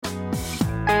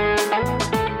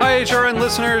HRN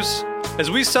listeners.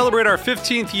 As we celebrate our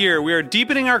 15th year, we are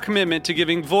deepening our commitment to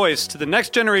giving voice to the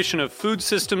next generation of food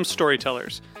systems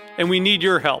storytellers, and we need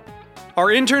your help. Our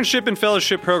internship and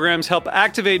fellowship programs help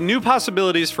activate new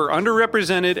possibilities for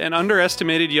underrepresented and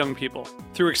underestimated young people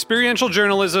through experiential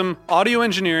journalism, audio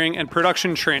engineering, and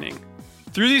production training.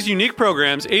 Through these unique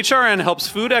programs, HRN helps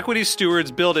food equity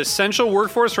stewards build essential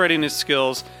workforce readiness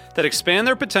skills that expand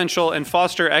their potential and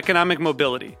foster economic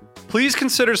mobility. Please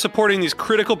consider supporting these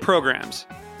critical programs.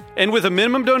 And with a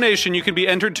minimum donation, you can be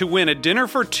entered to win a dinner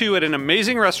for two at an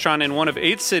amazing restaurant in one of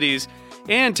 8 cities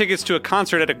and tickets to a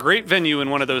concert at a great venue in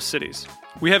one of those cities.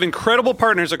 We have incredible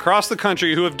partners across the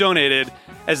country who have donated,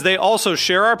 as they also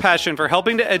share our passion for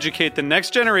helping to educate the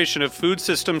next generation of food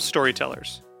systems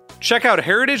storytellers. Check out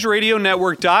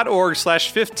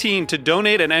heritageradionetwork.org/15 to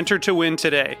donate and enter to win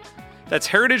today. That's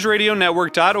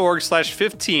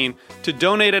heritageradionetwork.org/15 to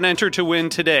donate and enter to win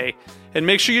today. And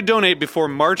make sure you donate before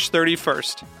March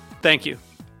 31st. Thank you.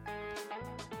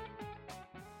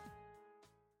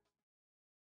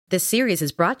 This series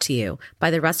is brought to you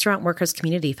by the Restaurant Workers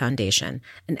Community Foundation,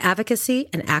 an advocacy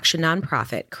and action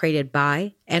nonprofit created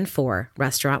by and for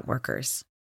restaurant workers.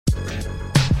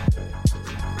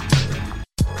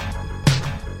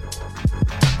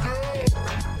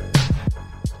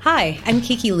 Hi, I'm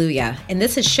Kiki Luya, and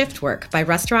this is Shift Work by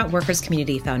Restaurant Workers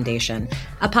Community Foundation,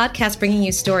 a podcast bringing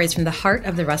you stories from the heart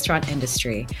of the restaurant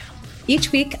industry.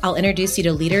 Each week, I'll introduce you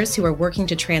to leaders who are working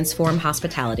to transform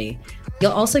hospitality.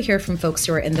 You'll also hear from folks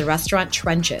who are in the restaurant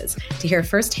trenches to hear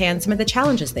firsthand some of the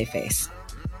challenges they face.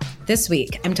 This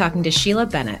week, I'm talking to Sheila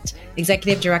Bennett,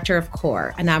 Executive Director of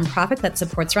CORE, a nonprofit that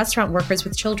supports restaurant workers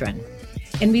with children.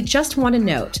 And we just want to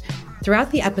note,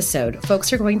 throughout the episode,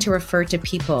 folks are going to refer to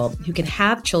people who can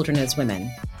have children as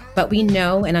women. But we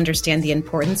know and understand the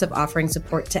importance of offering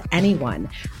support to anyone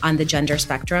on the gender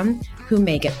spectrum who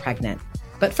may get pregnant.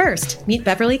 But first, meet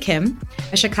Beverly Kim,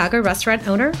 a Chicago restaurant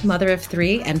owner, mother of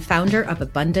 3, and founder of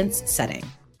Abundance Setting.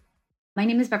 My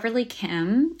name is Beverly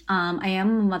Kim. I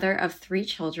am a mother of 3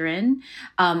 children,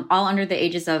 all under the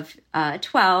ages of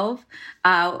 12,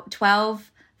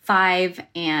 5,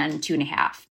 and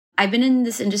 2.5. I've been in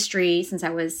this industry since I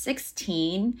was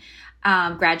 16,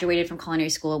 graduated from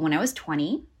culinary school when I was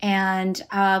 20, and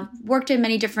worked in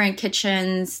many different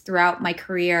kitchens throughout my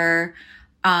career.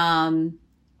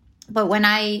 But when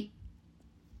I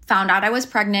found out I was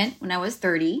pregnant when I was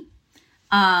 30,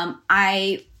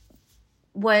 I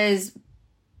was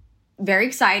very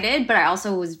excited, but I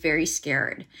also was very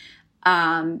scared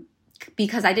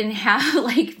because I didn't have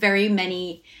very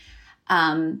many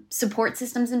support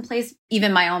systems in place.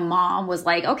 Even my own mom was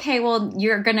like, okay, well,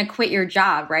 you're going to quit your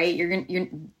job, right?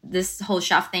 This whole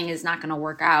chef thing is not going to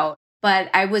work out. But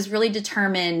I was really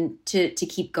determined to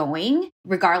keep going,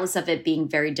 regardless of it being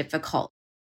very difficult.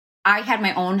 I had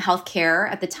my own health care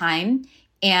at the time,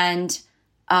 but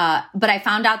I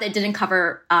found out that it didn't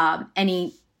cover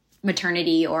any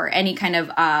maternity or any kind of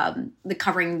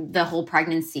covering the whole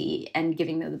pregnancy and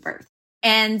giving them the birth.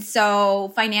 And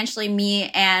so financially, me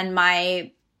and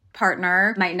my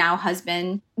partner, my now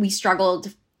husband, we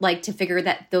struggled to figure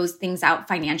those things out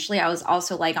financially. I was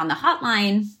also on the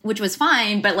hotline, which was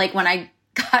fine. But when I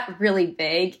got really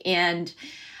big and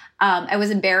I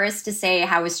was embarrassed to say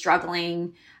how I was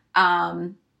struggling,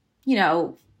 carrying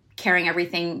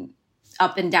everything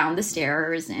up and down the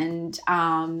stairs. And,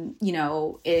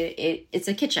 it's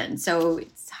a kitchen. So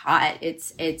it's hot.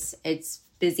 It's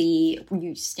busy.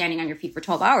 You're standing on your feet for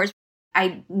 12 hours.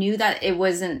 I knew that it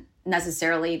wasn't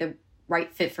necessarily the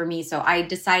right fit for me. So I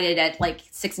decided at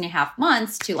 6.5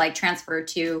 months to transfer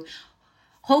to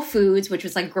Whole Foods, which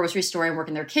was a grocery store, and work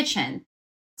in their kitchen.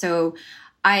 So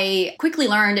I quickly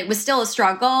learned it was still a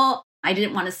struggle. I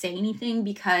didn't want to say anything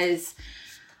because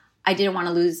I didn't want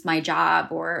to lose my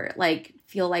job or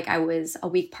feel like I was a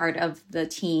weak part of the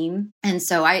team. And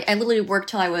so I literally worked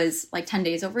till I was 10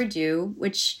 days overdue,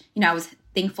 which, I was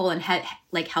thankful and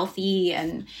healthy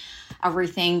and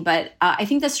everything. But I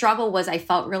think the struggle was I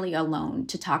felt really alone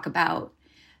to talk about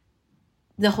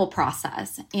the whole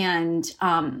process and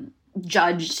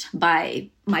judged by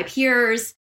my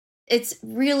peers. It's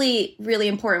really, really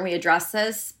important we address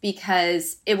this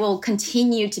because it will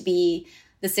continue to be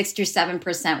the 6 to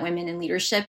 7% women in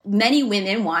leadership. Many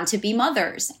women want to be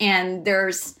mothers, and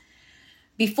there's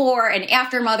before and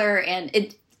after mother, and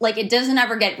it doesn't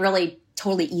ever get really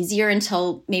totally easier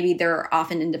until maybe they're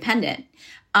often independent.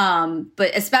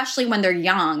 But especially when they're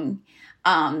young,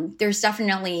 there's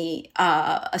definitely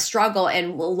a struggle,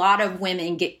 and a lot of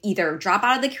women either drop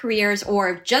out of the careers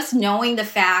or just knowing the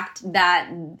fact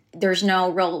that there's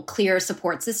no real clear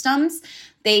support systems,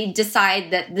 they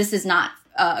decide that this is not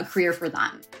a career for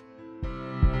them.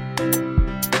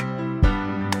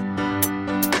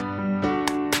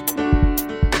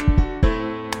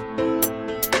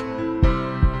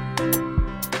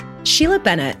 Sheila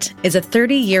Bennett is a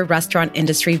 30-year restaurant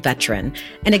industry veteran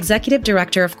and executive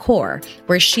director of CORE,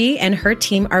 where she and her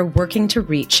team are working to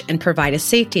reach and provide a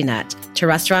safety net to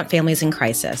restaurant families in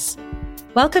crisis.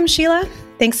 Welcome, Sheila.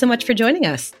 Thanks so much for joining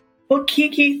us. Well,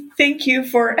 Kiki, thank you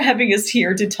for having us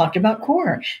here to talk about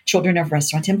CORE, Children of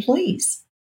Restaurant Employees.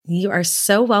 You are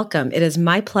so welcome. It is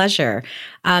my pleasure.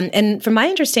 And from my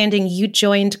understanding, you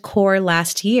joined CORE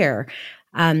last year.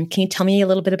 Can you tell me a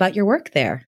little bit about your work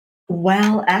there?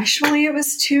 Well, actually, it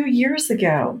was 2 years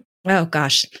ago. Oh,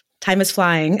 gosh. Time is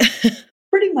flying.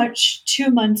 Pretty much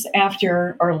 2 months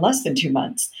after, or less than 2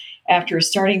 months after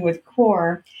starting with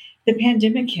CORE, the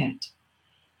pandemic hit.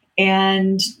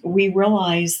 And we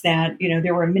realized that,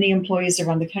 there were many employees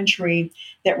around the country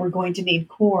that were going to need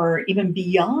CORE even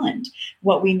beyond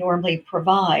what we normally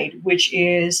provide, which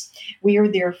is we are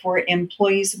there for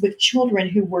employees with children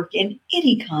who work in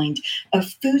any kind of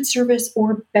food service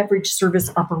or beverage service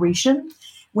operation.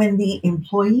 When the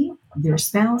employee, their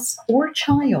spouse, or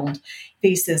child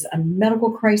faces a medical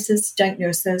crisis,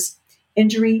 diagnosis,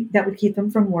 injury that would keep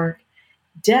them from work,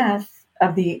 death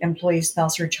of the employee,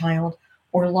 spouse, or child,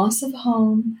 or loss of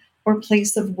home or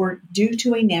place of work due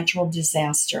to a natural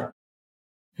disaster.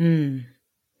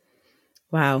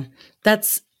 Wow.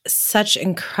 That's such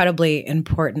incredibly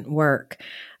important work.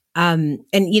 And,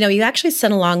 you actually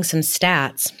sent along some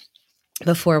stats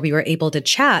before we were able to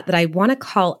chat that I want to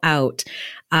call out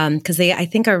because they, I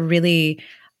think, are really,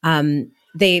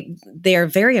 they are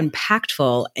very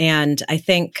impactful. And I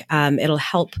think it'll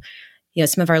help,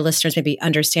 some of our listeners maybe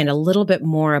understand a little bit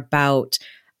more about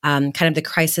kind of the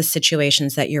crisis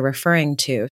situations that you're referring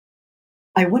to.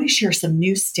 I want to share some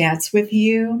new stats with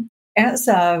you. As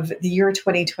of the year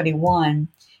 2021,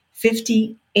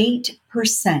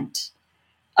 58%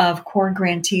 of CORE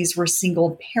grantees were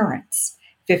single parents,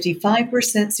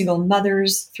 55% single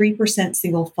mothers, 3%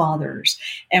 single fathers.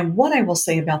 And what I will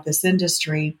say about this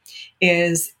industry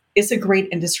is it's a great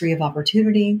industry of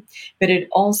opportunity, but it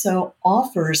also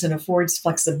offers and affords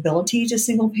flexibility to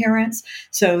single parents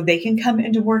so they can come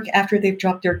into work after they've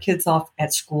dropped their kids off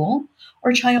at school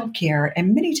or childcare.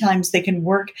 And many times they can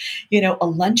work, a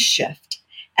lunch shift,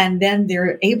 and then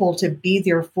they're able to be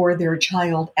there for their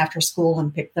child after school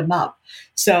and pick them up.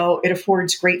 So it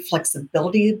affords great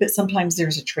flexibility, but sometimes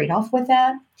there's a trade-off with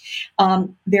that.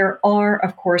 There are,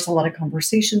 of course, a lot of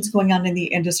conversations going on in the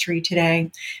industry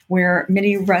today where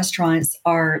many restaurants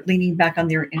are leaning back on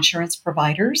their insurance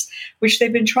providers, which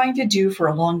they've been trying to do for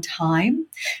a long time.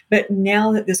 But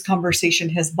now that this conversation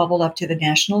has bubbled up to the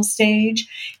national stage,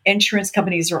 insurance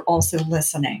companies are also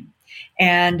listening.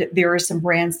 And there are some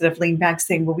brands that have leaned back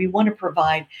saying, well, we want to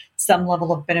provide some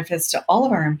level of benefits to all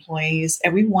of our employees,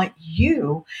 and we want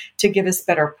you to give us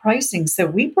better pricing. So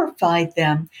we provide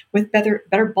them with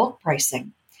better bulk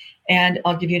pricing. And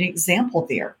I'll give you an example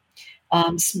there.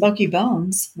 Smoky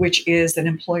Bones, which is an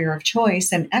employer of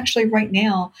choice, and actually right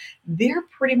now, they're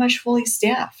pretty much fully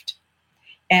staffed.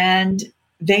 And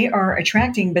they are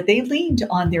attracting, but they leaned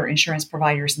on their insurance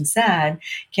providers and said,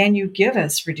 can you give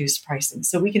us reduced pricing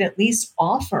so we can at least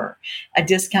offer a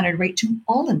discounted rate to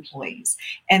all employees?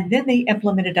 And then they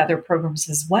implemented other programs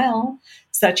as well,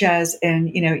 such as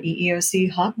an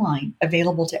EEOC hotline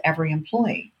available to every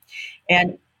employee.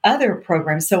 And other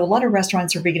programs. So a lot of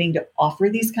restaurants are beginning to offer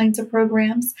these kinds of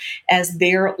programs as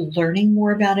they're learning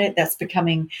more about it. That's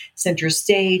becoming center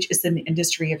stage. It's an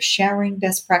industry of sharing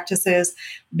best practices.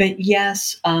 But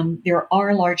yes, there are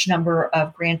a large number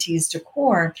of grantees to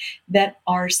CORE that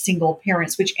are single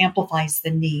parents, which amplifies the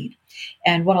need.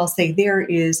 And what I'll say there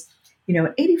is,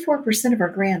 84% of our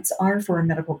grants are for a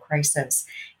medical crisis.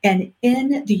 And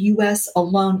in the U.S.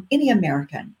 alone, any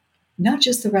American, not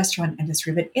just the restaurant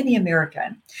industry, but any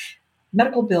American,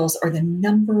 medical bills are the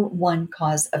number one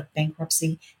cause of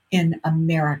bankruptcy in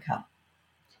America.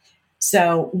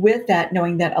 So with that,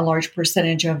 knowing that a large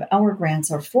percentage of our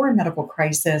grants are for a medical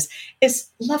crisis,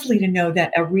 it's lovely to know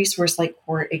that a resource like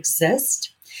CORE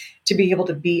exists to be able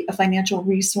to be a financial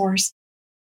resource.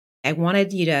 I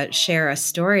wanted you to share a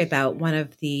story about one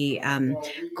of the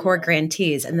CORE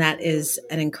grantees, and that is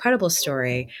an incredible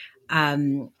story.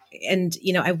 And,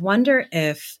 I wonder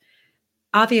if,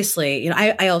 obviously,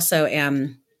 I also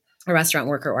am a restaurant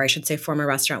worker, or I should say former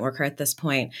restaurant worker at this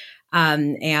point,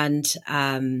 and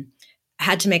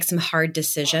had to make some hard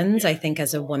decisions, I think,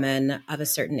 as a woman of a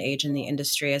certain age in the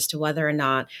industry as to whether or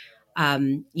not,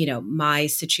 my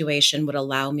situation would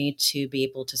allow me to be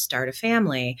able to start a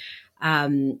family,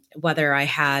 whether I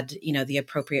had, the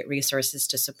appropriate resources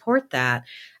to support that.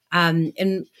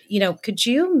 And, could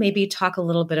you maybe talk a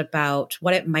little bit about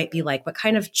what it might be like? What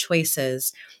kind of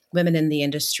choices women in the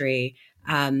industry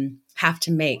have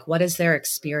to make? What is their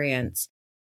experience?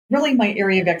 Really, my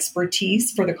area of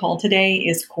expertise for the call today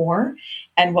is core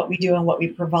and what we do and what we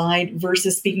provide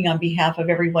versus speaking on behalf of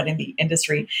everyone in the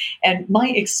industry. And my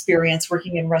experience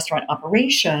working in restaurant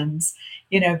operations,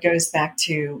 goes back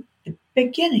to the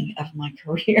beginning of my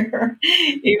career,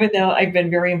 even though I've been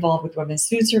very involved with Women's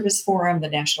Food Service Forum, the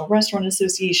National Restaurant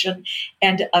Association,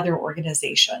 and other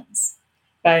organizations.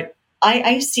 But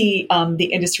I see the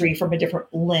industry from a different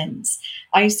lens.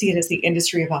 I see it as the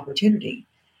industry of opportunity.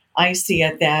 I see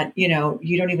it that, you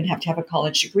don't even have to have a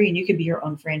college degree and you can be your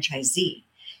own franchisee.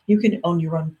 You can own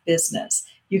your own business.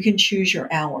 You can choose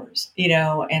your hours,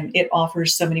 and it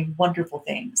offers so many wonderful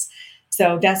things.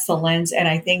 So that's the lens. And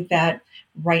I think that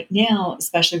right now,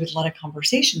 especially with a lot of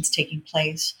conversations taking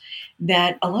place,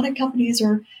 that a lot of companies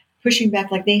are pushing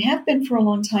back like they have been for a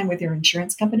long time with their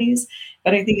insurance companies.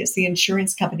 But I think it's the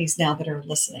insurance companies now that are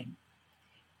listening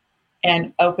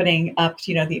and opening up,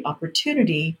 the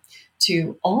opportunity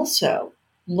to also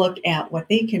look at what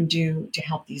they can do to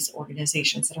help these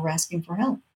organizations that are asking for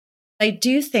help. I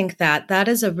do think that that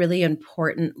is a really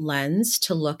important lens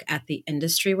to look at the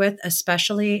industry with,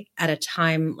 especially at a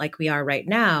time like we are right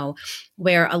now,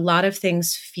 where a lot of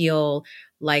things feel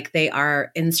like they are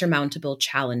insurmountable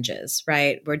challenges,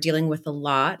 right? We're dealing with a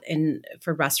lot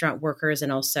for restaurant workers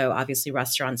and also obviously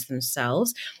restaurants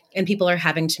themselves, and people are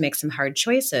having to make some hard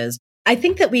choices. I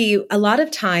think that a lot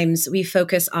of times we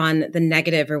focus on the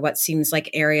negative or what seems like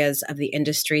areas of the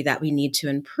industry that we need to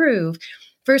improve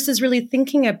versus really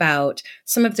thinking about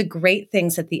some of the great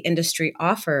things that the industry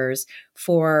offers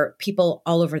for people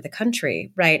all over the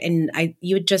country, right? And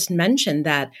you had just mentioned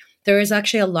that there is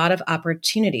actually a lot of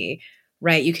opportunity,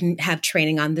 right? You can have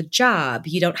training on the job.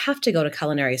 You don't have to go to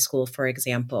culinary school, for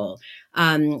example.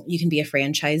 You can be a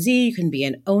franchisee, you can be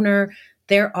an owner.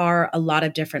 There are a lot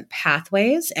of different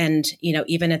pathways. And,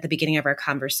 even at the beginning of our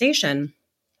conversation,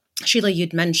 Sheila,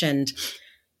 you'd mentioned,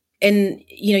 and,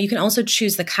 you can also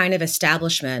choose the kind of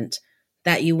establishment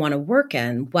that you want to work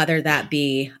in, whether that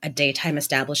be a daytime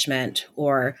establishment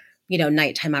or,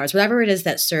 nighttime hours, whatever it is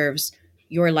that serves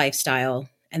your lifestyle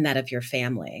and that of your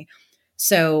family.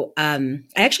 So I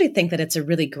actually think that it's a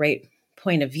really great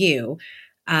point of view.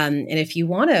 And if you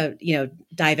want to,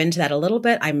 dive into that a little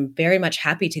bit, I'm very much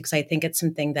happy to, because I think it's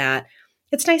something that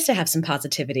it's nice to have some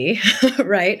positivity,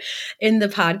 right, in the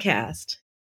podcast.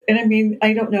 And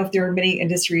I don't know if there are many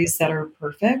industries that are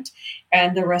perfect,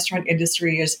 and the restaurant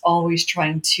industry is always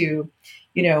trying to,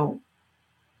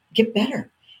 get better,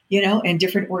 and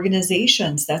different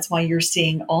organizations. That's why you're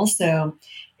seeing also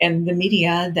in the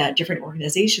media that different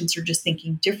organizations are just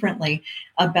thinking differently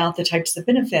about the types of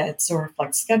benefits or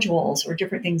flex schedules or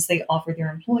different things they offer their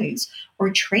employees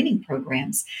or training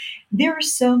programs. There are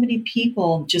so many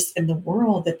people just in the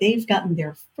world that they've gotten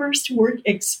their first work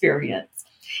experience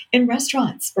in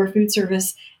restaurants or food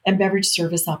service and beverage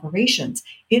service operations.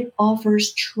 It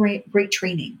offers great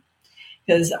training.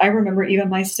 Because I remember even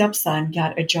my stepson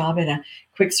got a job at a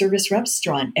quick service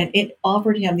restaurant, and it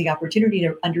offered him the opportunity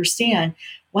to understand,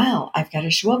 wow, I've got to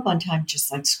show up on time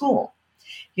just like school.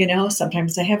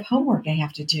 Sometimes I have homework I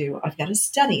have to do. I've got to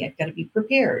study. I've got to be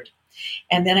prepared.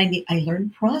 And then I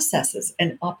learned processes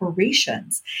and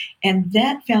operations. And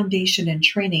that foundation and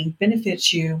training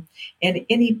benefits you in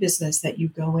any business that you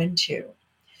go into.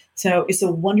 So it's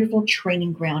a wonderful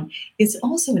training ground. It's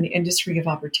also an industry of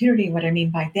opportunity. What I mean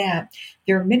by that,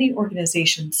 there are many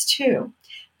organizations too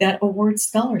that award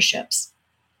scholarships.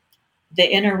 The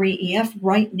NREEF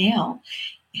right now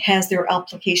has their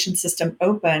application system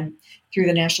open through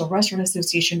the National Restaurant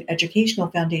Association Educational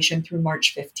Foundation through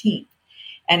March 15th.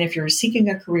 And if you're seeking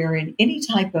a career in any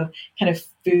type of kind of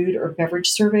food or beverage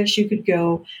service, you could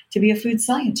go to be a food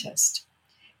scientist.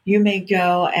 You may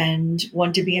go and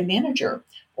want to be a manager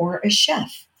or a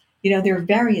chef. There are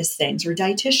various things, or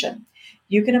dietitian.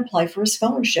 You can apply for a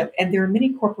scholarship. And there are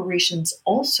many corporations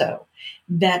also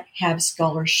that have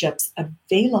scholarships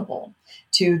available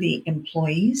to the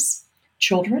employees,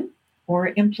 children,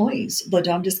 or employees. La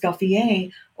Dame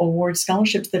d'Escoffier awards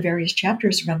scholarships to various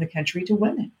chapters around the country to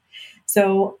women.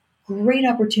 So great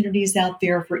opportunities out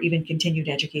there for even continued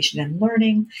education and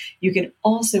learning. You can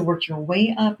also work your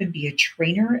way up and be a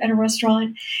trainer at a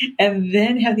restaurant, and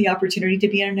then have the opportunity to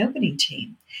be on an opening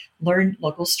team, learn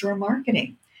local store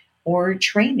marketing or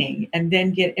training, and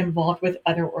then get involved with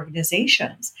other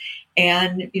organizations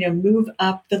and, move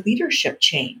up the leadership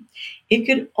chain. It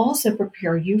could also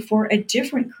prepare you for a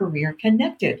different career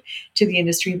connected to the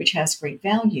industry, which has great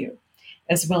value,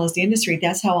 as well as the industry.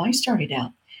 That's how I started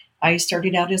out. I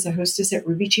started out as a hostess at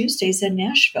Ruby Tuesdays in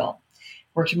Nashville.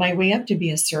 Worked my way up to be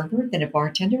a server, then a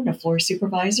bartender and a floor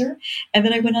supervisor, and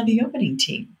then I went on the opening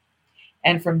team.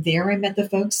 And from there, I met the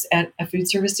folks at a food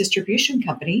service distribution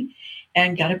company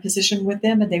and got a position with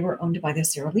them, and they were owned by the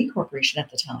Sara Lee Corporation at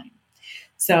the time.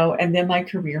 So, and then my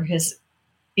career has,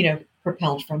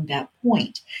 propelled from that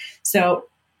point. So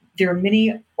there are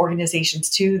many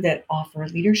organizations too that offer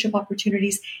leadership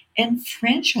opportunities and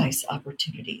franchise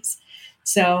opportunities.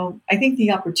 So I think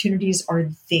the opportunities are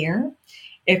there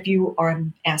if you are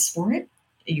asked for it,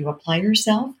 you apply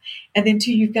yourself, and then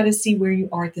two, you've got to see where you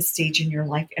are at this stage in your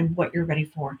life and what you're ready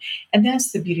for. And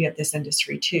that's the beauty of this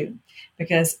industry too,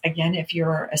 because again, if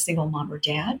you're a single mom or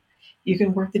dad, you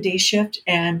can work the day shift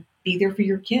and be there for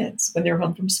your kids when they're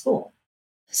home from school.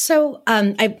 So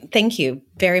I thank you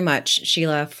very much,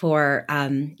 Sheila, for,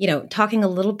 talking a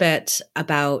little bit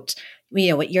about,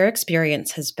 what your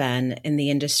experience has been in the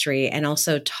industry, and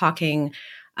also talking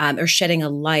or shedding a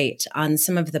light on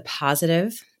some of the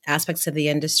positive aspects of the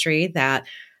industry that,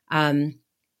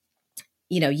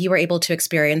 you were able to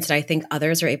experience, and I think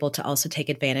others are able to also take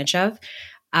advantage of.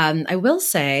 I will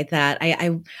say that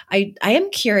I am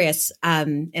curious,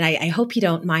 and I hope you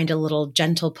don't mind a little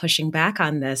gentle pushing back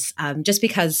on this, just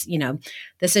because,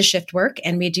 this is shift work,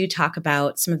 and we do talk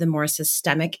about some of the more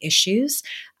systemic issues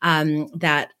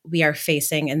that we are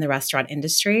facing in the restaurant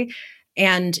industry.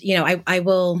 And,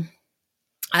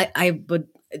 I would,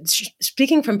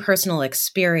 speaking from personal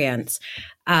experience,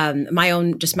 my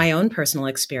own personal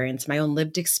experience, my own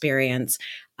lived experience,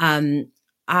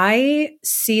 I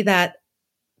see that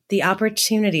the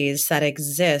opportunities that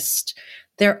exist,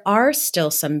 there are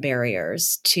still some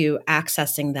barriers to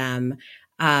accessing them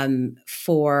in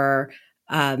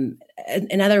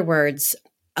other words,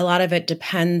 a lot of it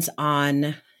depends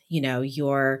on,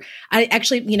 I'm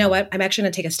actually going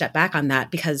to take a step back on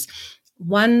that, because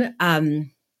so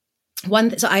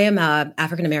I am a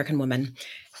African-American woman.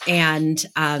 And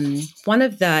one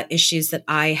of the issues that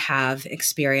I have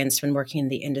experienced when working in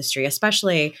the industry,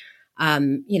 especially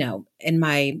in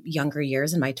my younger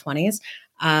years, in my 20s,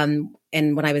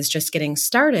 and when I was just getting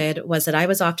started, was that I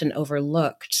was often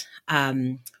overlooked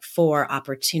for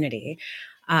opportunity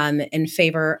in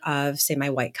favor of, say,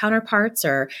 my white counterparts,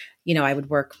 or, I would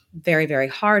work very, very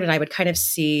hard, and I would kind of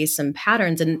see some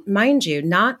patterns. And mind you,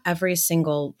 not every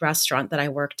single restaurant that I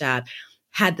worked at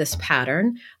had this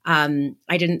pattern.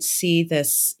 I didn't see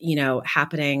this,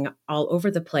 happening all over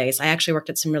the place. I actually worked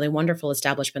at some really wonderful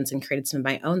establishments and created some of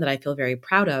my own that I feel very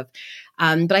proud of.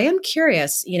 But I am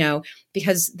curious,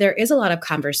 because there is a lot of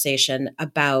conversation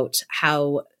about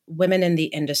how women in the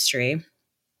industry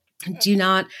do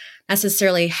not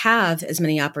necessarily have as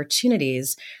many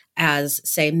opportunities as,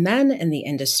 say, men in the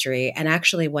industry. And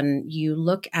actually, when you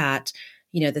look at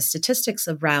the statistics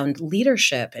around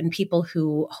leadership and people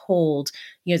who hold,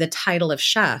 the title of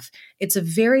chef, it's a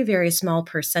very, very small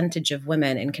percentage of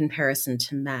women in comparison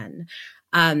to men.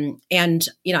 And,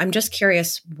 I'm just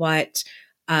curious what,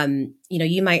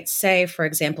 you might say, for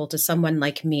example, to someone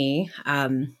like me,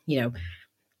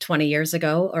 20 years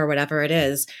ago or whatever it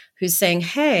is, who's saying,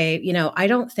 hey, I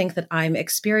don't think that I'm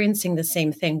experiencing the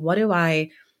same thing. What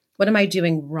am I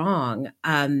doing wrong?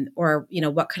 Or,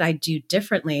 what could I do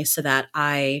differently so that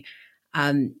I,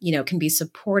 can be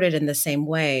supported in the same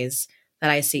ways that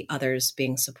I see others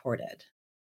being supported?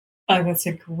 Oh, that's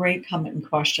a great comment and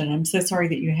question. I'm so sorry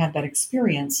that you had that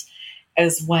experience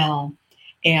as well.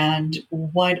 And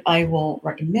what I will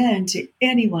recommend to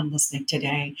anyone listening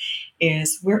today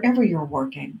is, wherever you're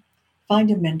working, find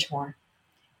a mentor.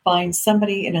 Find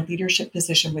somebody in a leadership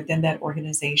position within that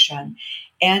organization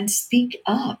and speak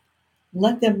up.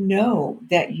 Let them know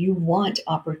that you want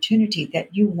opportunity,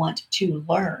 that you want to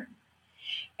learn.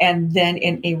 And then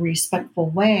in a respectful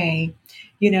way,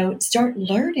 start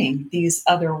learning these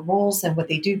other roles and what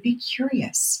they do. Be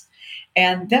curious.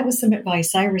 And that was some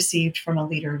advice I received from a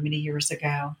leader many years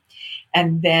ago.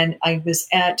 And then I was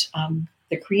at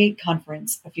the Create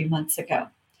conference a few months ago,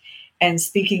 and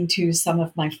speaking to some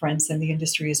of my friends in the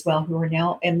industry as well, who are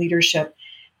now in leadership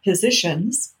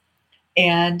positions,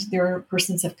 and they're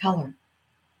persons of color.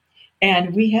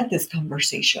 And we had this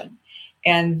conversation,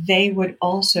 and they would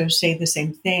also say the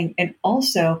same thing. And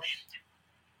also,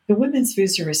 the Women's Food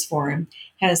Service Forum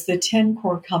has the 10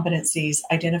 core competencies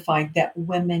identified that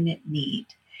women need.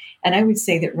 And I would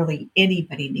say that really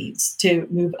anybody needs to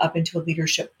move up into a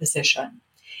leadership position.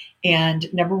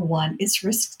 And number one is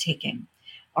risk taking.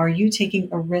 Are you taking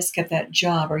a risk at that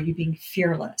job? Are you being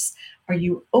fearless? Are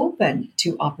you open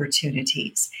to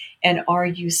opportunities? And are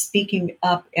you speaking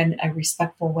up in a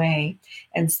respectful way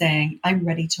and saying, I'm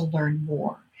ready to learn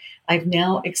more? I've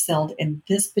now excelled in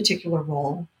this particular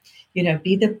role.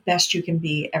 Be the best you can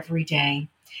be every day,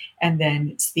 and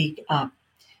then speak up,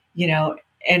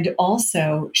 and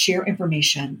also share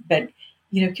information. But,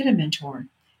 get a mentor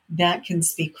that can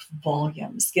speak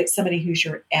volumes. Get somebody who's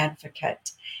your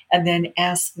advocate, and then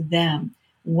ask them,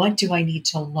 what do I need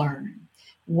to learn?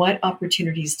 What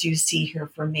opportunities do you see here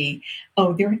for me?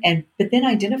 But then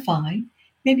identify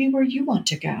maybe where you want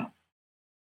to go.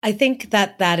 I think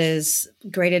that is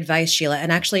great advice, Sheila.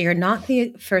 And actually, you're not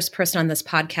the first person on this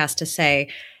podcast to say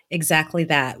exactly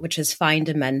that, which is find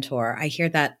a mentor. I hear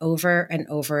that over and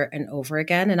over and over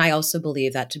again. And I also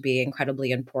believe that to be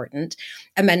incredibly important.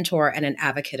 A mentor and an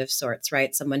advocate of sorts,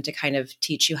 right? Someone to kind of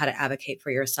teach you how to advocate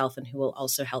for yourself and who will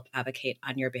also help advocate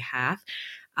on your behalf.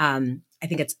 I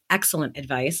think it's excellent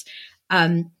advice.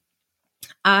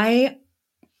 I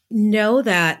know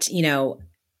that,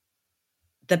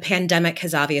 the pandemic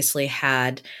has obviously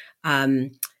had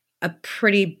a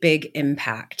pretty big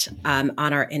impact on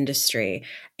our industry.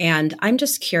 And I'm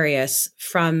just curious,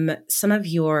 from some of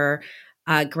your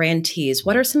grantees,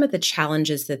 what are some of the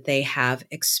challenges that they have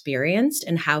experienced,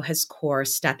 and how has CORE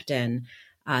stepped in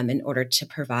order to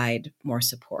provide more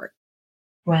support?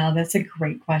 Wow, that's a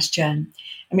great question.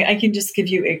 I mean, I can just give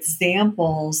you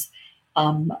examples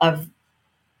of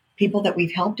people that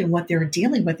we've helped and what they're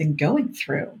dealing with and going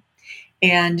through.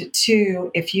 And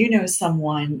two, if you know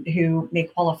someone who may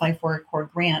qualify for a CORE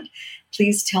grant,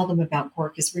 please tell them about CORE,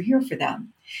 because we're here for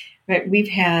them. But we've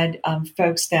had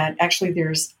folks that actually,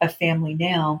 there's a family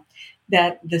now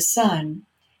that the son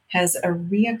has a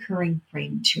reoccurring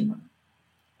brain tumor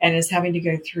and is having to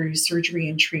go through surgery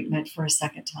and treatment for a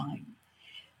second time.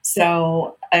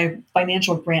 So a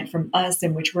financial grant from us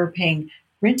in which we're paying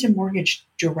rent and mortgage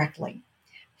directly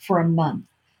for a month.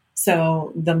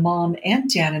 So the mom and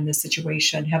dad in this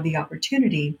situation have the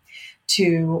opportunity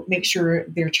to make sure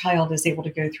their child is able to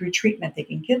go through treatment. They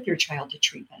can get their child to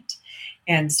treatment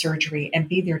and surgery and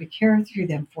be there to care through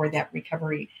them for that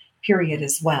recovery period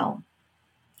as well.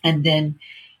 And then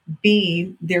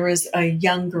B, there was a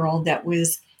young girl that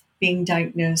was being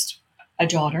diagnosed, a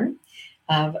daughter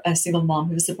of a single mom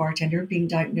who was a bartender, being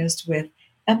diagnosed with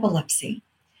epilepsy.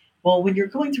 Well, when you're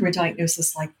going through a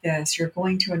diagnosis like this, you're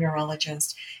going to a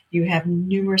neurologist, you have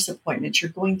numerous appointments,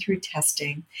 you're going through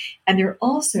testing, and they're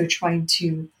also trying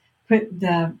to put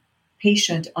the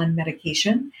patient on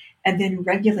medication and then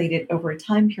regulate it over a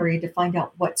time period to find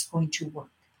out what's going to work.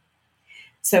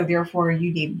 So therefore,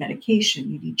 you need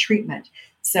medication, you need treatment.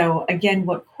 So again,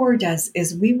 what CORE does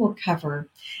is we will cover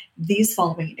these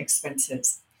following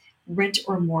expenses: rent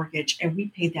or mortgage, and we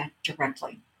pay that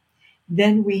directly.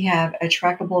 Then we have a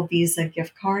trackable Visa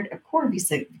gift card, a CORE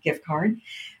Visa gift card,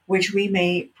 which we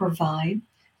may provide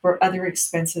for other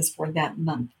expenses for that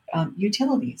month.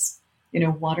 Utilities,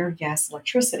 water, gas,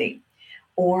 electricity.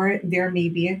 Or there may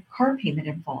be a car payment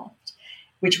involved,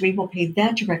 which we will pay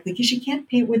that directly because you can't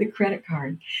pay it with a credit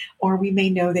card. Or we may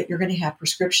know that you're going to have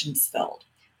prescriptions filled.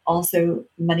 Also,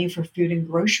 money for food and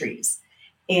groceries.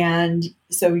 And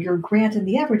so your grant, and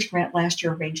the average grant last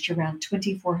year ranged around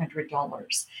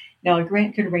 $2,400. Now, a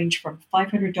grant could range from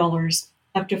 $500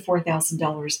 up to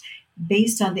 $4,000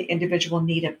 based on the individual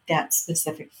need of that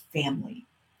specific family.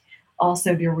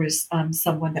 Also, there was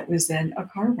someone that was in a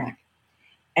car wreck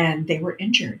and they were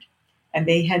injured and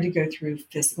they had to go through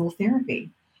physical therapy.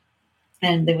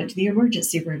 And they went to the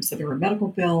emergency room. So there were medical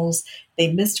bills.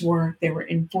 They missed work. They were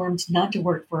informed not to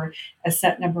work for a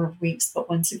set number of weeks. But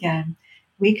once again,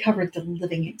 we covered the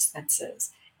living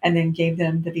expenses and then gave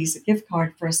them the Visa gift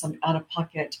card for some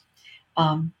out-of-pocket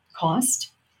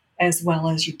cost, as well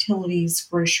as utilities,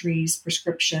 groceries,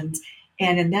 prescriptions.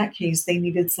 And in that case, they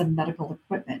needed some medical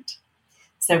equipment.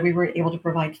 So we were able to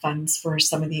provide funds for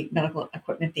some of the medical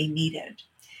equipment they needed.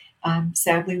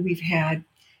 Sadly, we've had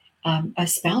a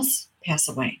spouse pass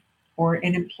away, or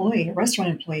an employee, a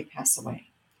restaurant employee pass away,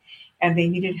 and they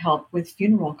needed help with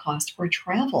funeral costs or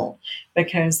travel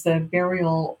because the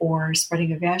burial or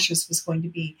spreading of ashes was going to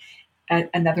be at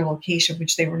another location,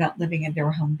 which they were not living in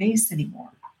their home base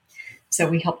anymore. So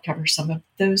we helped cover some of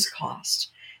those costs.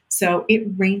 So it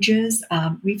ranges.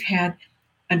 We've had,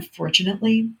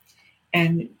 unfortunately,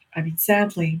 and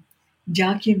sadly,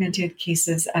 documented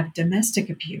cases of domestic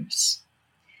abuse.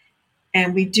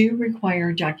 And we do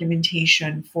require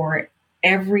documentation for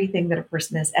everything that a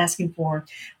person is asking for,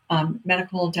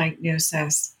 medical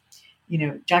diagnosis,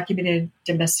 documented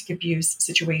domestic abuse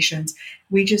situations.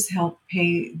 We just help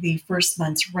pay the first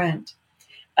month's rent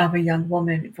of a young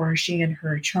woman for she and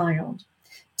her child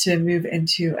to move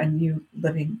into a new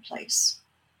living place,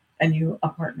 a new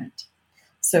apartment,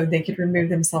 so they could remove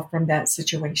themselves from that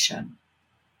situation.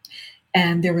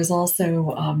 And there was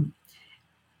also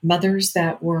mothers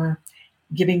that were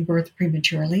giving birth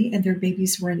prematurely, and their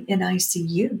babies were in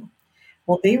NICU.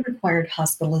 Well, they required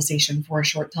hospitalization for a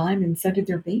short time, and so did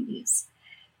their babies.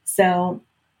 So,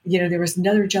 there was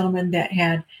another gentleman that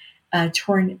had a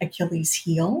torn Achilles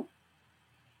heel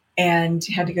and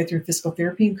had to go through physical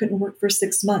therapy and couldn't work for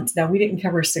 6 months. Now, we didn't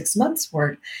cover 6 months'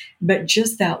 work, but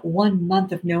just that 1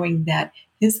 month of knowing that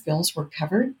his bills were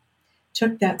covered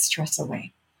took that stress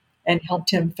away and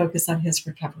helped him focus on his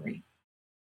recovery.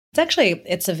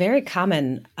 It's a very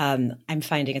common, I'm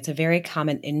finding it's a very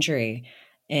common injury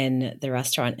in the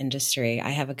restaurant industry.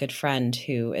 I have a good friend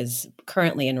who is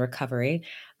currently in recovery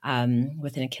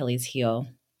with an Achilles heel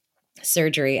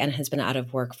surgery and has been out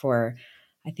of work for,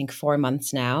 I think, 4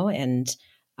 months now. And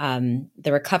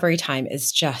the recovery time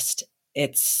is just,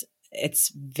 it's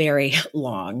very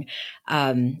long.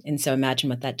 And so imagine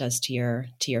what that does to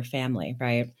your family,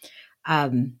 right?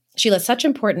 Sheila, such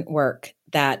important work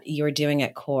that you're doing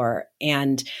at CORE.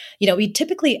 And, we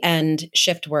typically end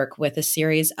shift work with a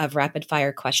series of rapid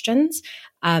fire questions.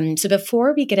 So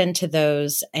before we get into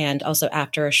those, and also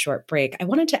after a short break, I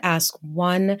wanted to ask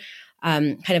one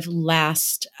kind of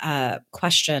last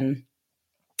question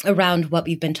around what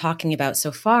we've been talking about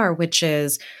so far, which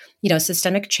is,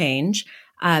 systemic change.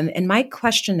 And my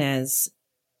question is,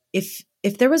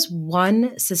 if there was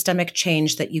one systemic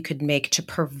change that you could make to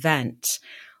prevent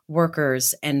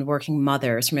workers and working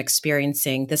mothers from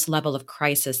experiencing this level of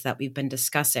crisis that we've been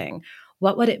discussing,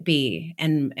 what would it be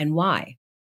and why?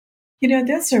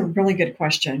 That's a really good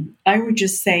question. I would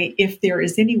just say if there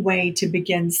is any way to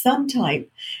begin some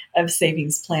type of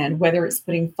savings plan, whether it's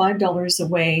putting $5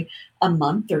 away a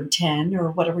month or 10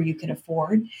 or whatever you can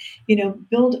afford,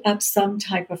 build up some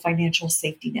type of financial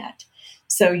safety net.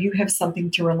 So you have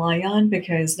something to rely on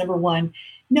because, number one,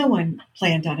 no one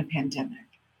planned on a pandemic.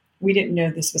 We didn't know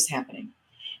this was happening.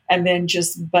 And then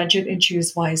just budget and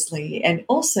choose wisely. And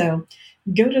also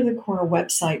go to the CORE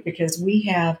website because we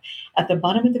have at the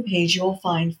bottom of the page, you'll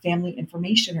find family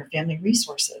information or family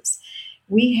resources.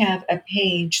 We have a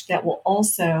page that will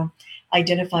also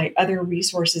identify other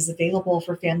resources available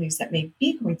for families that may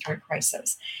be going through a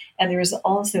crisis. And there is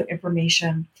also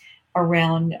information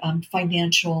around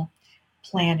financial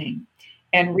planning.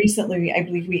 And recently, I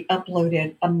believe we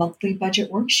uploaded a monthly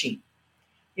budget worksheet.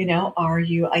 Are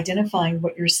you identifying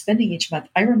what you're spending each month?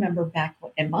 I remember back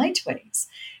in my 20s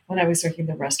when I was working in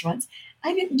the restaurants,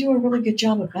 I didn't do a really good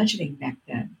job of budgeting back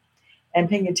then and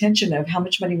paying attention of how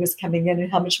much money was coming in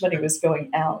and how much money was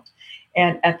going out.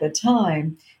 And at the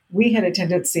time, we had a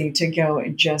tendency to go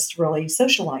and just really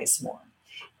socialize more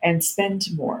and spend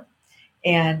more.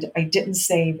 And I didn't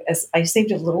save I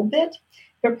saved a little bit,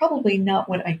 but probably not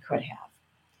what I could have.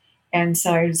 And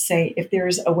so I would say if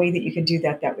there's a way that you can do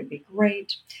that, that would be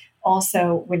great.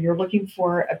 Also, when you're looking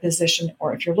for a position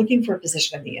or if you're looking for a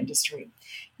position in the industry,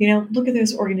 look at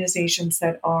those organizations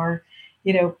that are,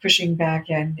 pushing back.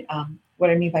 And what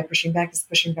I mean by pushing back is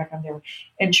pushing back on their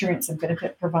insurance and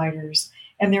benefit providers.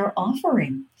 And they're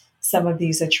offering some of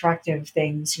these attractive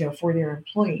things, for their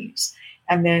employees.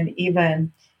 And then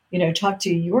even, talk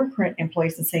to your current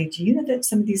employees and say, do you know that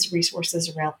some of these resources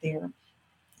are out there?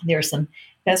 There are some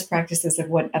best practices of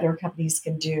what other companies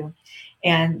can do.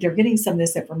 And they're getting some of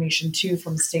this information too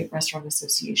from state restaurant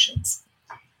associations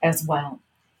as well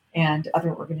and other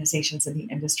organizations in the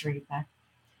industry. But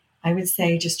I would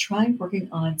say just try working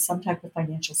on some type of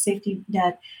financial safety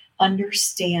net,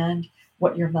 understand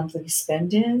what your monthly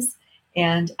spend is.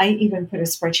 And I even put a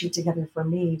spreadsheet together for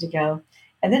me to go,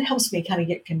 and that helps me kind of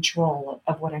get control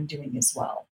of what I'm doing as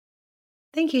well.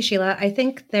 Thank you, Sheila. I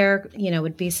think there,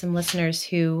 would be some listeners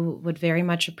who would very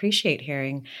much appreciate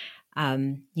hearing,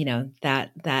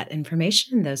 that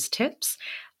information, those tips.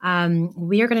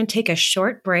 We are going to take a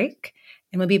short break,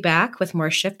 and we'll be back with more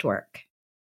Shift Work.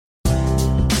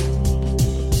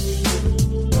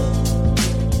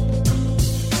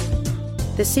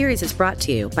 This series is brought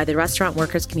to you by the Restaurant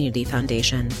Workers Community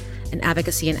Foundation, an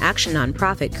advocacy and action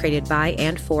nonprofit created by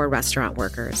and for restaurant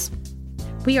workers.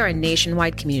 We are a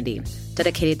nationwide community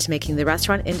dedicated to making the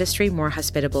restaurant industry more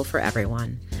hospitable for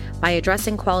everyone. By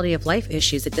addressing quality of life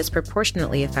issues that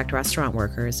disproportionately affect restaurant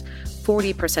workers,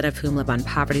 40% of whom live on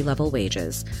poverty-level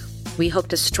wages, we hope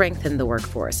to strengthen the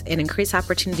workforce and increase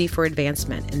opportunity for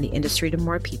advancement in the industry to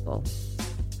more people.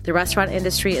 The restaurant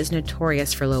industry is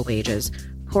notorious for low wages,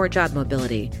 poor job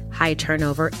mobility, high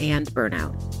turnover, and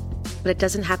burnout. But it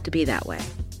doesn't have to be that way.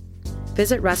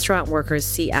 Visit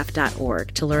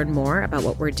restaurantworkerscf.org to learn more about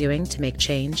what we're doing to make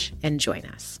change and join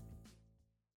us.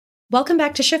 Welcome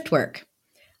back to Shift Work.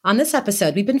 On this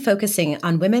episode, we've been focusing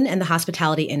on women in the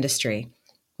hospitality industry.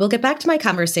 We'll get back to my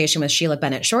conversation with Sheila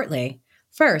Bennett shortly,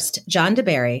 First, John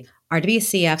DeBerry,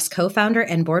 RWCF's co-founder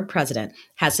and board president,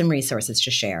 has some resources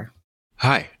to share.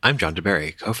 Hi, I'm John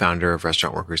DeBerry, co-founder of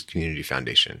Restaurant Workers Community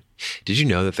Foundation. Did you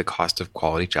know that the cost of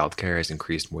quality childcare has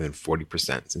increased more than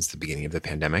 40% since the beginning of the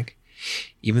pandemic?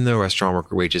 Even though restaurant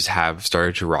worker wages have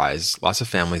started to rise, lots of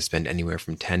families spend anywhere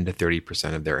from 10 to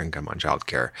 30% of their income on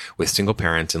childcare, with single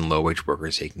parents and low-wage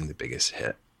workers taking the biggest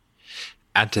hit.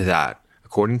 Add to that,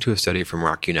 according to a study from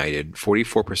Rock United,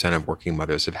 44% of working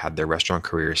mothers have had their restaurant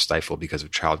careers stifled because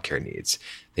of childcare needs.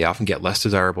 They often get less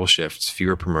desirable shifts,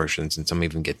 fewer promotions, and some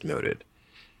even get demoted.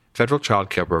 Federal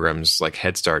childcare programs like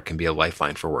Head Start can be a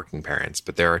lifeline for working parents,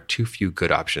 but there are too few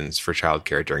good options for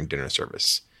childcare during dinner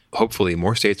service. Hopefully,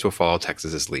 more states will follow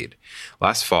Texas's lead.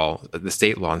 Last fall, the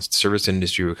state launched Service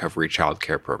Industry Recovery Child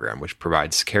Care Program, which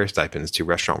provides care stipends to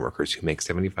restaurant workers who make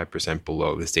 75%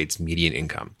 below the state's median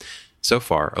income. So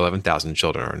far, 11,000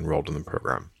 children are enrolled in the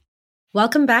program.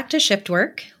 Welcome back to Shift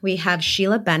Work. We have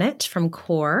Sheila Bennett from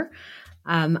CORE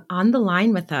on the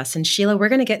line with us. And Sheila, we're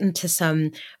going to get into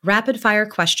some rapid fire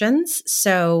questions.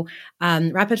 So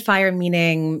rapid fire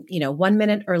meaning, 1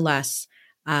 minute or less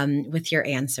with your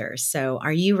answers. So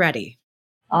are you ready?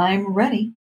 I'm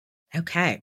ready.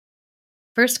 Okay.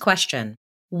 First question.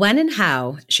 When and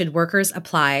how should workers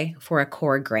apply for a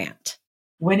CORE grant?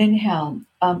 When and how?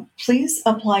 Please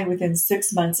apply within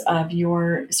 6 months of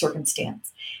your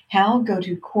circumstance. How? Go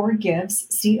to CoreGives,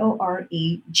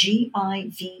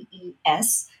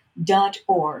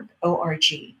 CoreGives.org,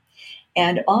 O-R-G.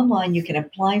 And online, you can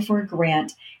apply for a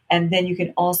grant, and then you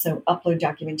can also upload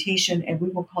documentation, and we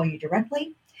will call you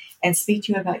directly and speak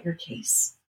to you about your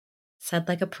case. Said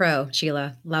like a pro,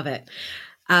 Sheila. Love it.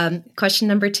 Question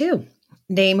number 2.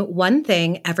 Name one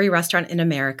thing every restaurant in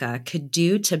America could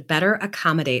do to better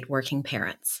accommodate working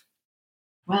parents.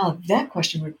 Wow, that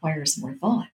question requires more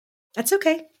thought. That's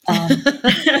okay.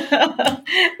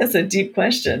 That's a deep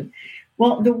question.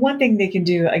 Well, the one thing they can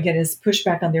do, again, is push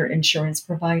back on their insurance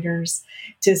providers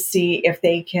to see if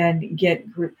they can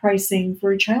get group pricing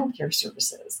for childcare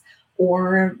services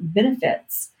or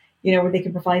benefits, where they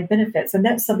can provide benefits. And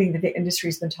that's something that the industry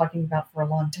has been talking about for a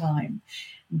long time.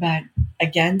 But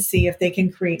again, see if they can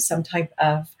create some type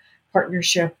of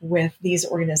partnership with these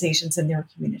organizations in their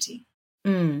community.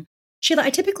 Sheila,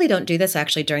 I typically don't do this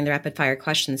actually during the rapid fire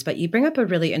questions, but you bring up a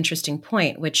really interesting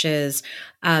point, which is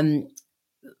I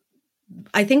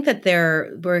think that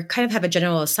we kind of have a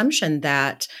general assumption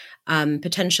that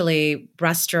potentially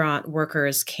restaurant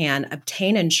workers can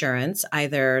obtain insurance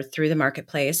either through the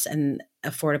marketplace and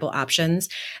affordable options,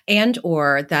 and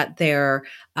or that their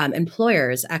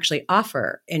employers actually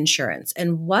offer insurance.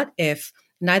 And what if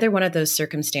neither one of those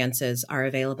circumstances are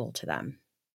available to them?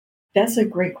 That's a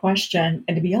great question.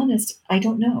 And to be honest, I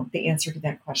don't know the answer to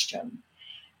that question.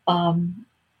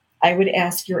 I would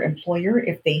ask your employer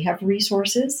if they have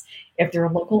resources. If they're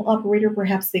a local operator,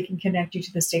 perhaps they can connect you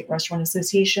to the State Restaurant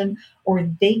Association, or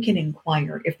they can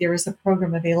inquire if there is a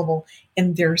program available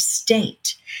in their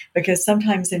state, because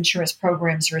sometimes insurance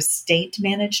programs are state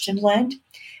managed and led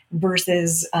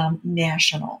versus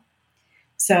national.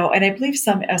 So, and I believe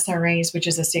some SRAs, which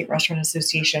is a State Restaurant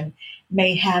Association,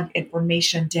 may have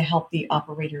information to help the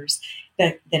operators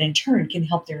that in turn can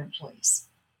help their employees.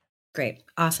 Great.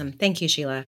 Awesome. Thank you,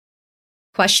 Sheila.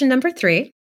 Question number 3.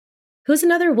 Who's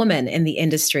another woman in the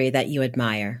industry that you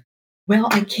admire? Well,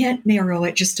 I can't narrow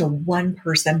it just to one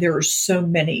person. There are so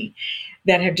many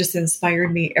that have just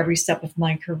inspired me every step of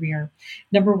my career.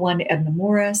 Number 1, Edna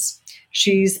Morris.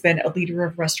 She's been a leader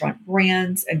of restaurant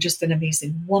brands and just an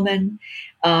amazing woman.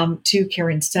 2,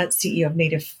 Karen Stutz, CEO of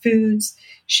Native Foods.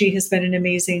 She has been an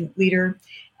amazing leader.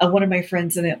 One of my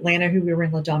friends in Atlanta, who we were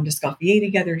in La Dame d'Escoffier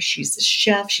together, she's a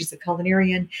chef, she's a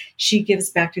culinarian. She gives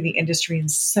back to the industry in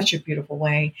such a beautiful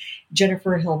way.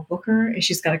 Jennifer Hill Booker, and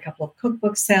she's got a couple of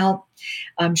cookbooks out.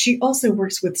 She also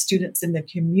works with students in the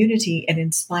community and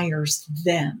inspires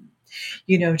them,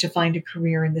 to find a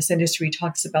career in this industry,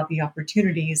 talks about the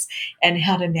opportunities and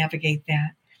how to navigate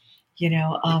that.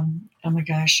 Oh my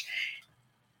gosh.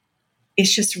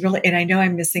 It's just really, and I know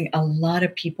I'm missing a lot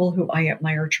of people who I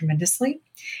admire tremendously.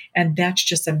 And that's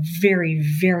just a very,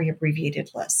 very abbreviated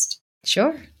list.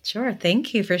 Sure.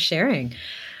 Thank you for sharing.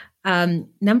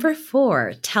 Number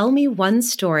 4, tell me one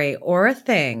story or a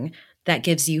thing that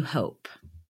gives you hope.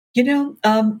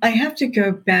 I have to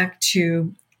go back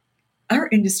to our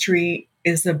industry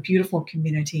is a beautiful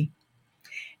community.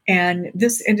 And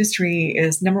this industry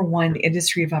is, number 1,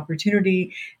 industry of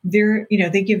opportunity.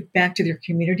 They give back to their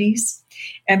communities,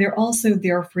 and they're also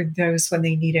there for those when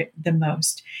they need it the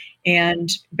most.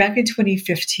 And back in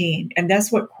 2015, and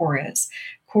that's what CORE is.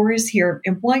 CORE is here.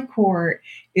 And why CORE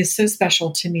is so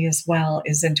special to me as well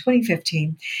is in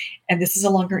 2015, and this is a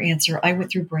longer answer, I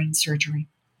went through brain surgery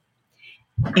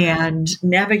and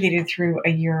navigated through a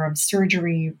year of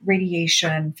surgery,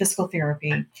 radiation, physical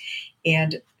therapy,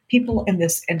 and people in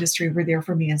this industry were there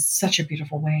for me in such a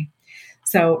beautiful way.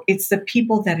 So it's the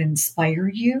people that inspire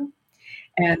you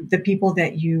and the people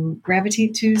that you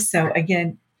gravitate to. So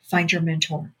again, find your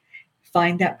mentor.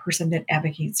 Find that person that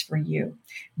advocates for you.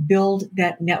 Build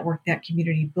that network, that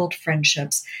community, build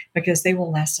friendships, because they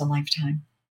will last a lifetime.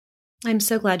 I'm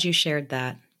so glad you shared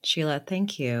that, Sheila.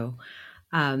 Thank you.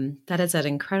 That is an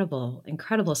incredible,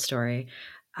 incredible story.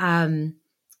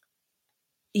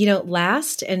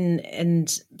 Last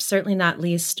and certainly not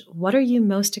least, what are you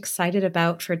most excited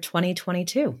about for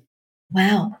 2022?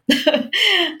 Wow.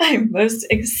 I'm most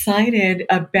excited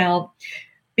about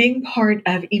being part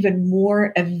of even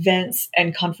more events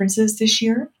and conferences this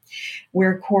year,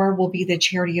 where CORE will be the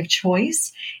charity of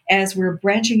choice as we're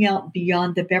branching out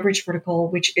beyond the beverage vertical,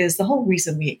 which is the whole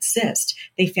reason we exist.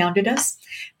 They founded us,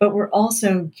 but we're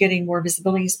also getting more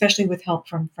visibility, especially with help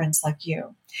from friends like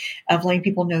you, of letting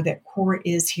people know that CORE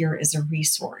is here as a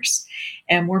resource.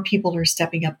 And more people are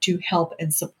stepping up to help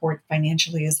and support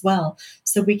financially as well,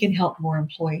 so we can help more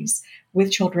employees with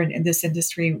children in this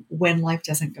industry when life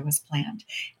doesn't go as planned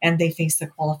and they face the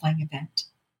qualifying event.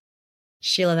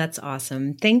 Sheila, that's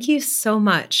awesome. Thank you so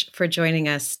much for joining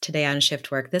us today on Shift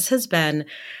Work. This has been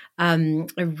a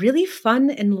really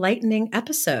fun, enlightening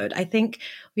episode. I think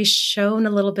we've shown a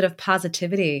little bit of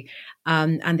positivity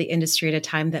on the industry at a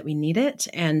time that we need it.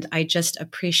 And I just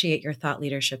appreciate your thought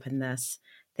leadership in this.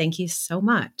 Thank you so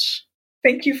much.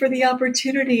 Thank you for the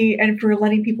opportunity and for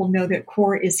letting people know that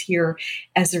CORE is here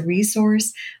as a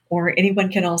resource, or anyone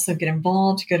can also get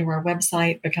involved, go to our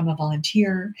website, become a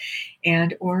volunteer,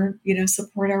 or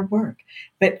support our work.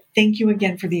 But thank you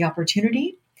again for the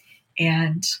opportunity,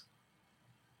 and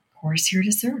CORE is here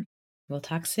to serve. We'll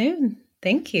talk soon.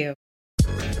 Thank you.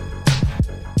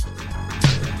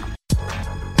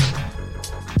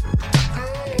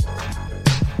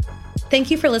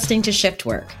 Thank you for listening to Shift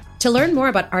Work. To learn more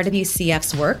about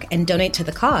RWCF's work and donate to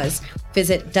the cause,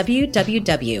 visit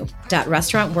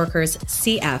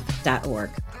www.restaurantworkerscf.org.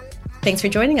 Thanks for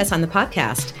joining us on the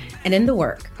podcast and in the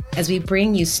work as we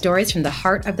bring you stories from the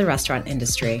heart of the restaurant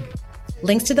industry.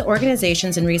 Links to the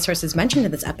organizations and resources mentioned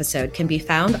in this episode can be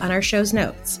found on our show's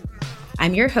notes.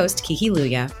 I'm your host, Kiki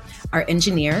Luya. Our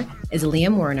engineer is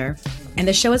Liam Werner, and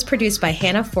the show is produced by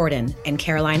Hannah Forden and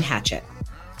Caroline Hatchett.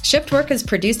 Shift Work is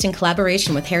produced in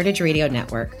collaboration with Heritage Radio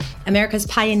Network, America's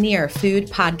pioneer food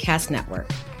podcast network.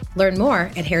 Learn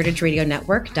more at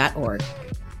heritageradionetwork.org.